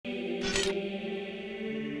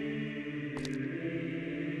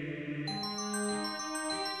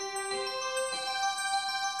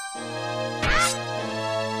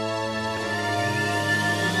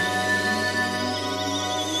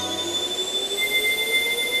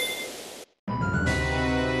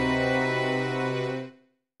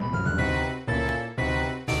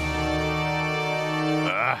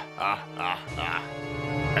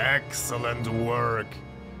excellent work.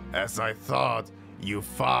 As I thought, you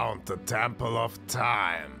found the Temple of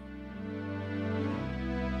Time.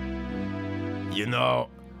 You know,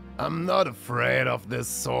 I'm not afraid of this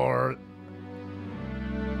sword.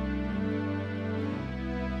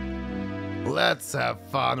 Let's have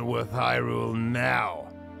fun with Hyrule now.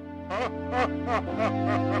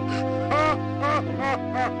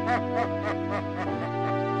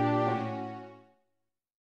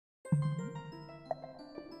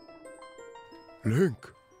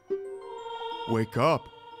 Link! Wake up!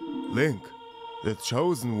 Link, the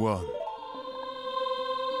chosen one.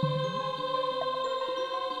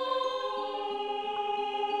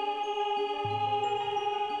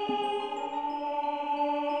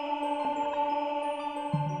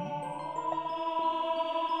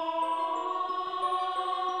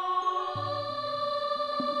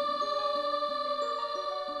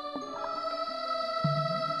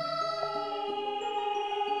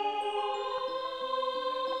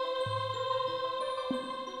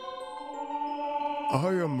 I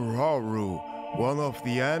am Rauru, one of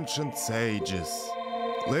the ancient sages.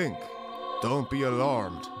 Link, don't be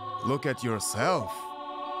alarmed. Look at yourself.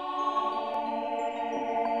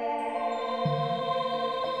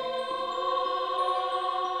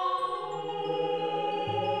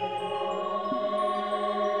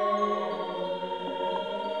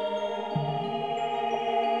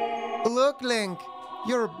 Look, Link,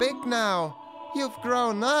 you're big now. You've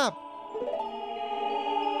grown up.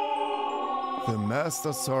 The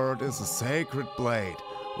Master Sword is a sacred blade,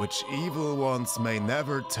 which evil ones may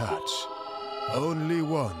never touch. Only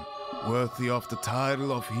one, worthy of the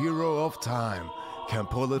title of Hero of Time, can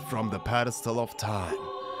pull it from the pedestal of time.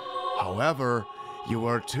 However, you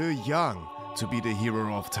are too young to be the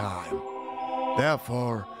Hero of Time.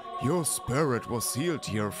 Therefore, your spirit was sealed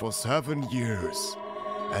here for 7 years.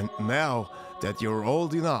 And now that you're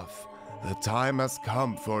old enough, the time has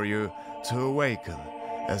come for you to awaken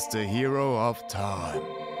as the Hero of Time.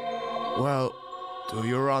 Well, do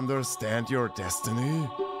you understand your destiny?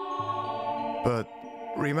 But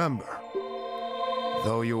remember,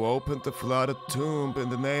 though you opened the flooded tomb in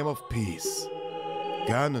the name of peace,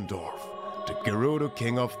 Ganondorf, the Gerudo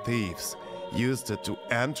King of Thieves, used it to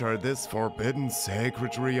enter this forbidden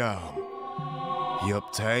sacred realm. He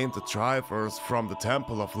obtained the Triforce from the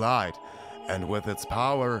Temple of Light, and with its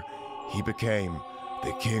power, he became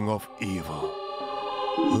the King of Evil.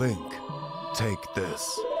 Link, take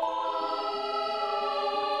this.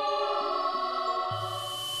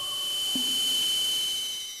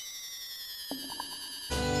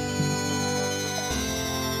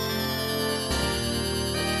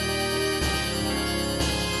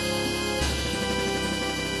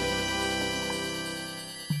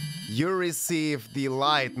 You receive the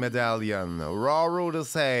Light Medallion. Rauru the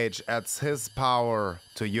Sage adds his power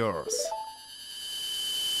to yours.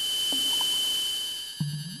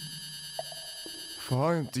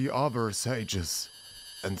 Find the other sages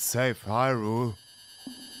and save Hyrule,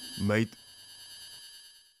 mate.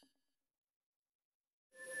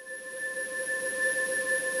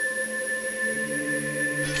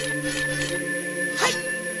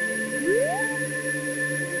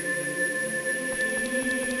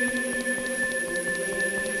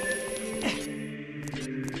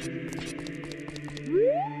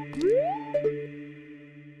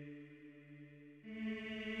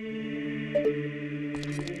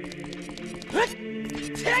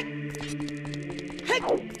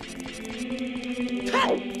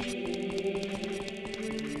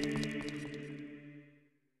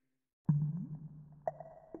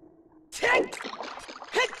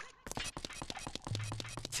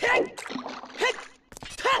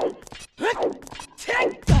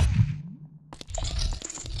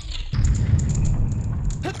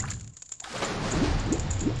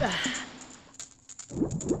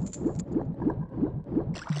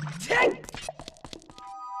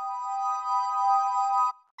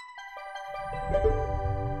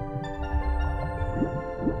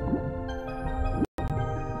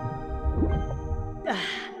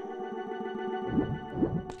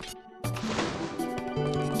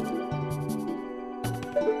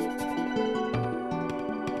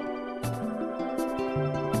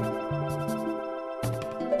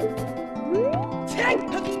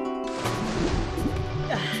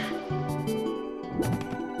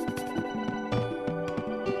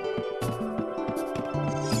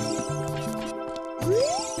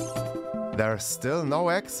 There's still no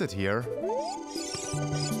exit here.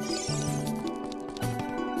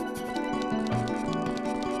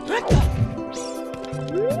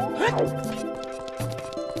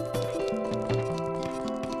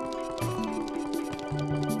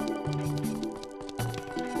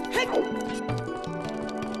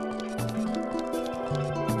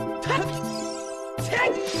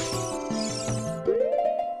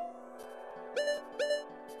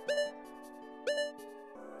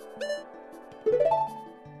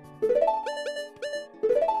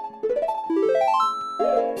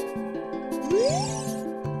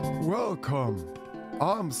 Welcome.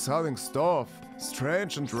 I'm selling stuff,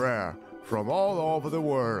 strange and rare, from all over the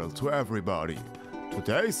world to everybody.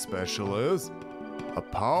 Today's special is a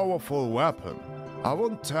powerful weapon. I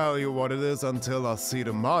won't tell you what it is until I see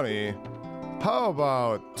the money. How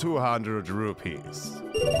about 200 rupees?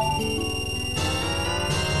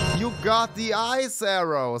 You got the ice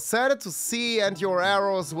arrow. Set it to C and your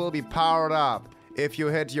arrows will be powered up. If you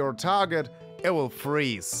hit your target, it will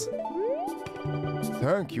freeze.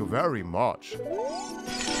 Thank you very much.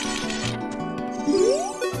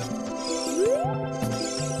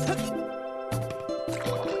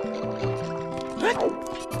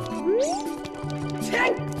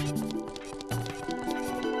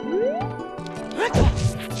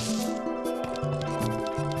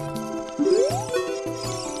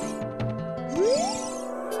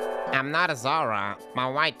 I'm not a Zora. My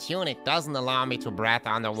white tunic doesn't allow me to breathe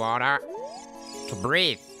underwater. To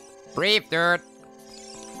breathe. Breathe, dude.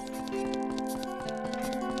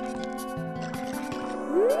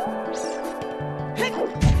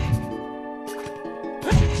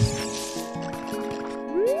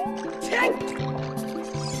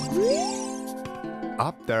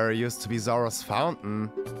 Up there used to be Zora's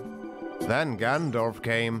fountain. Then Ganondorf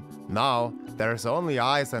came. Now there's only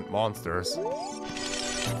ice and monsters.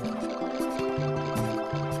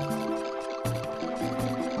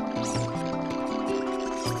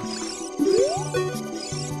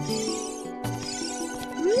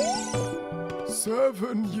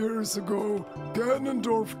 "7 years ago,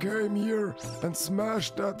 Ganondorf came here and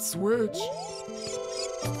smashed that switch.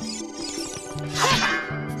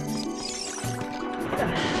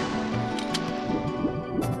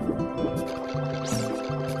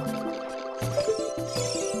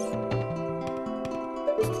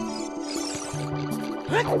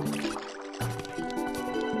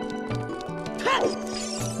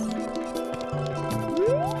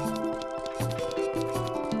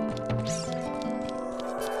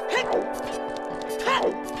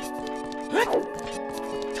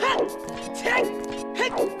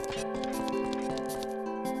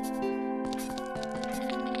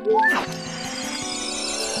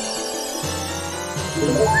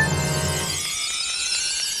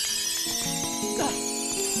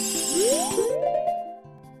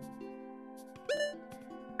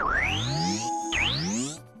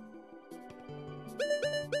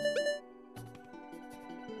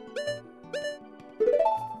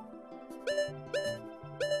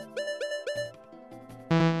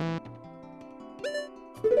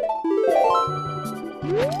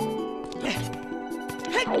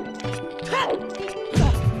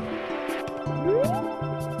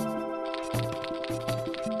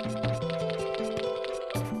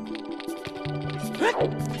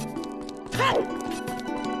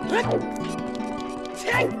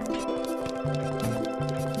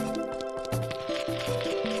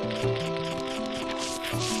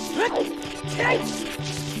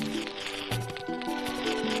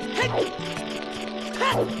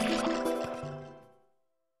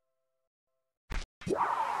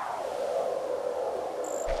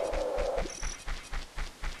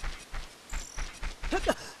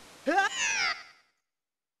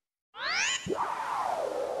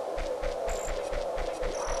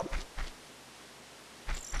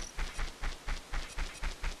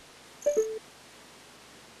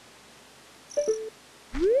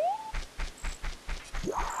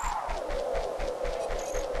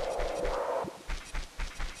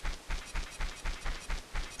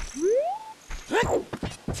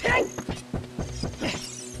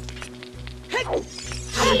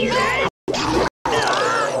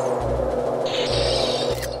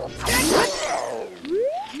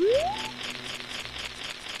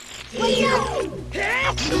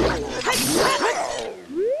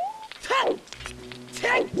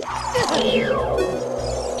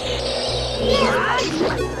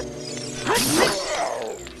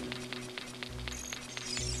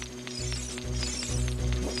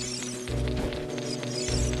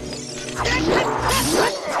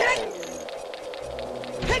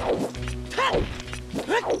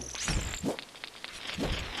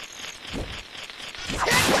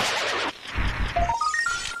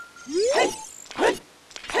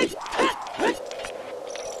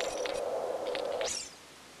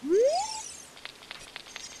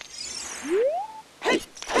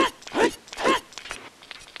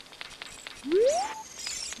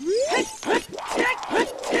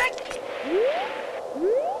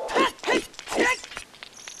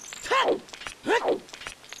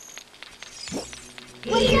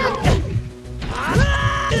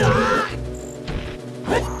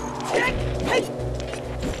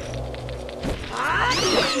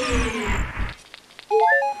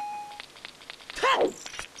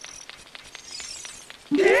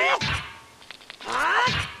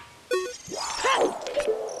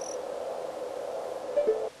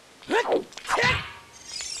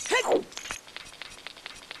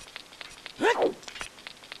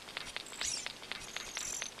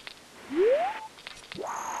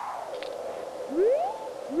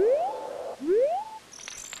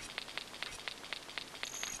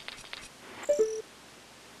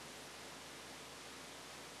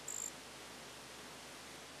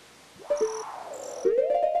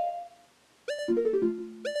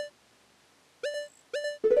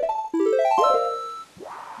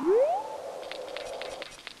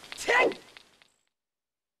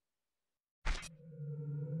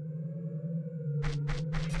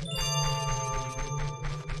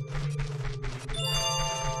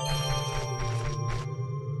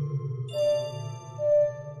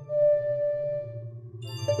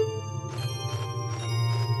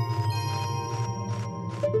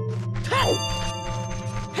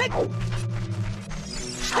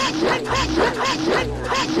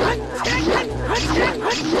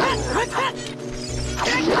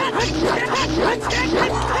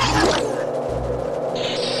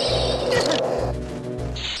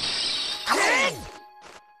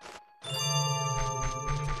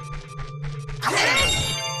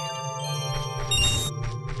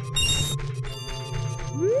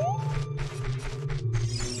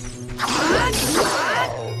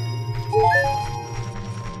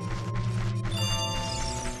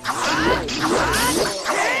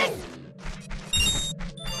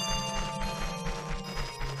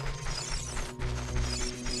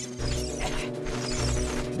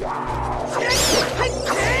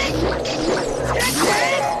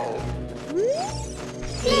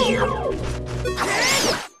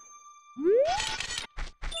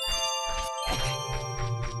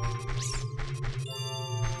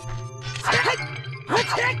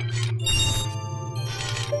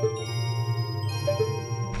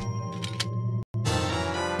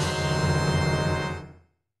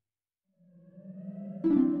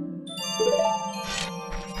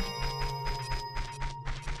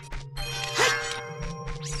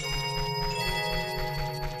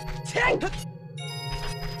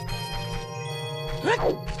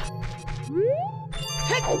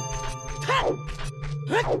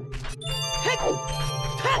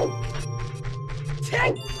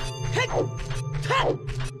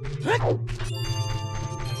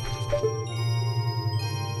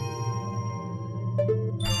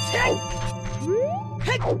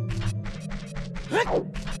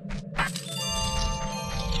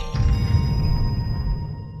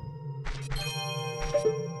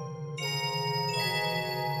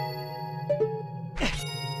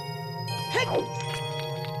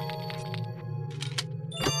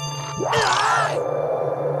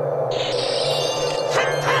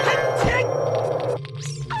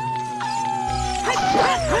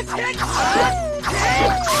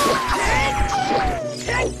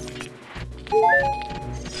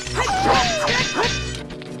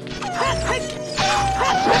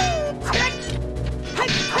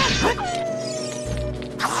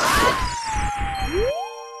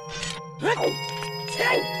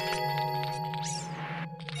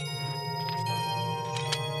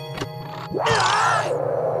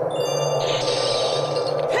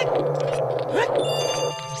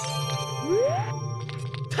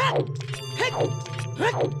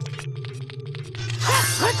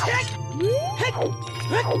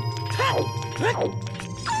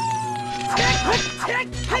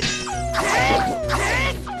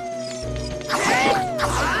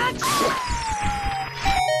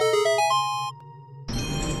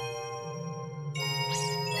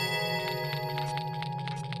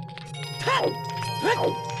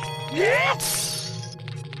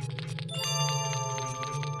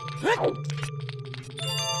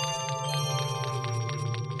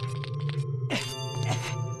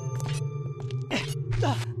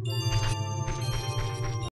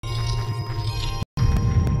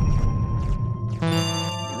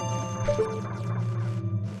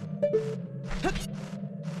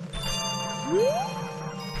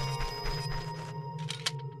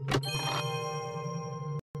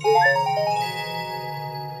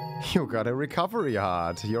 You got a recovery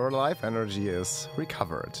heart. Your life energy is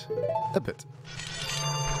recovered. A bit.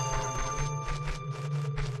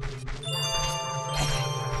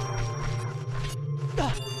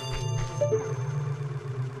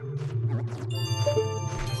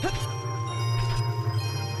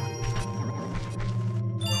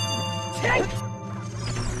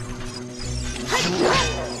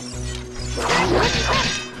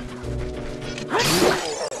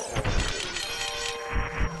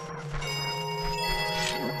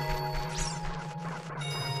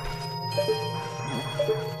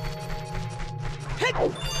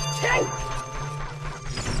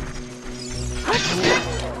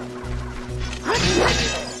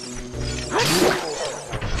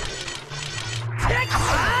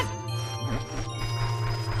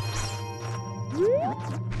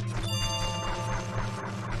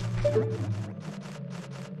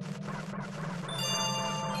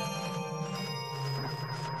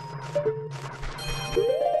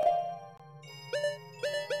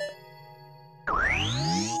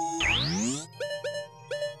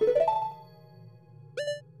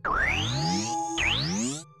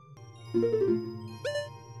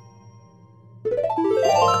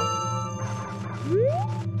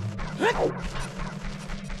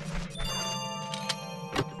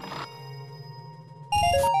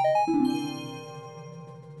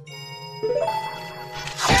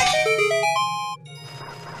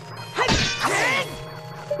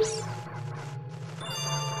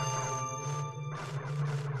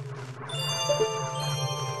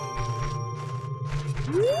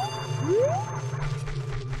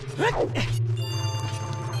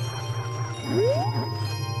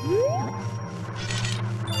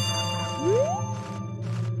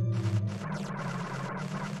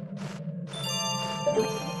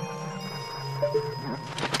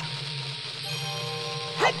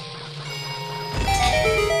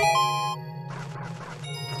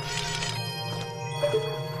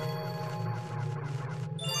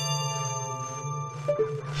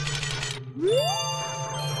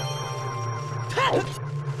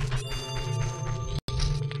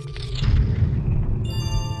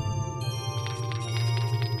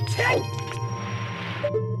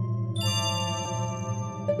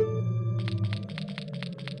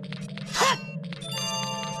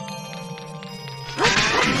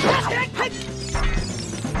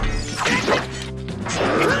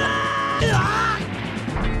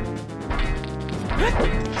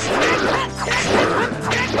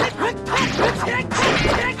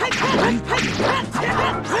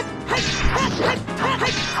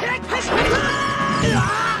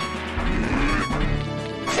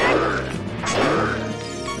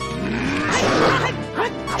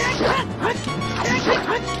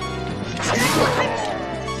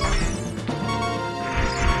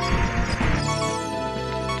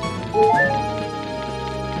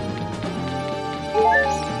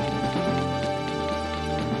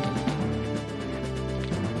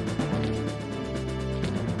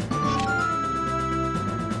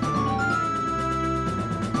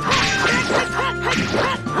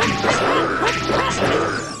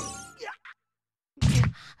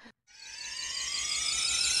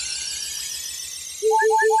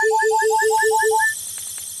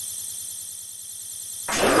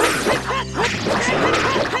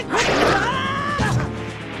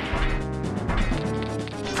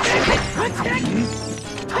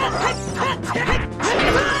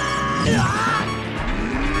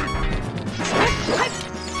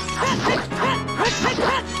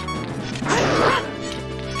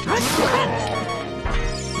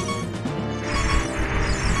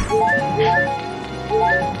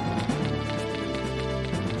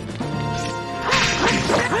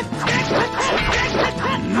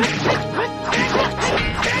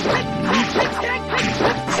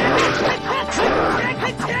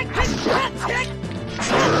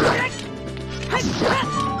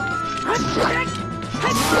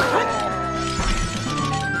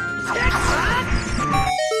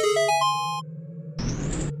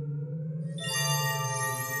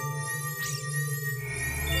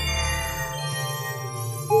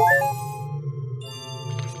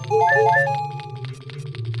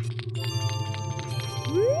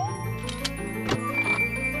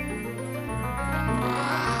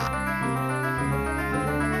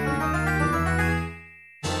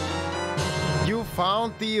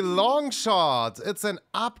 Found the Longshot. It's an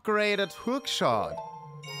upgraded hookshot.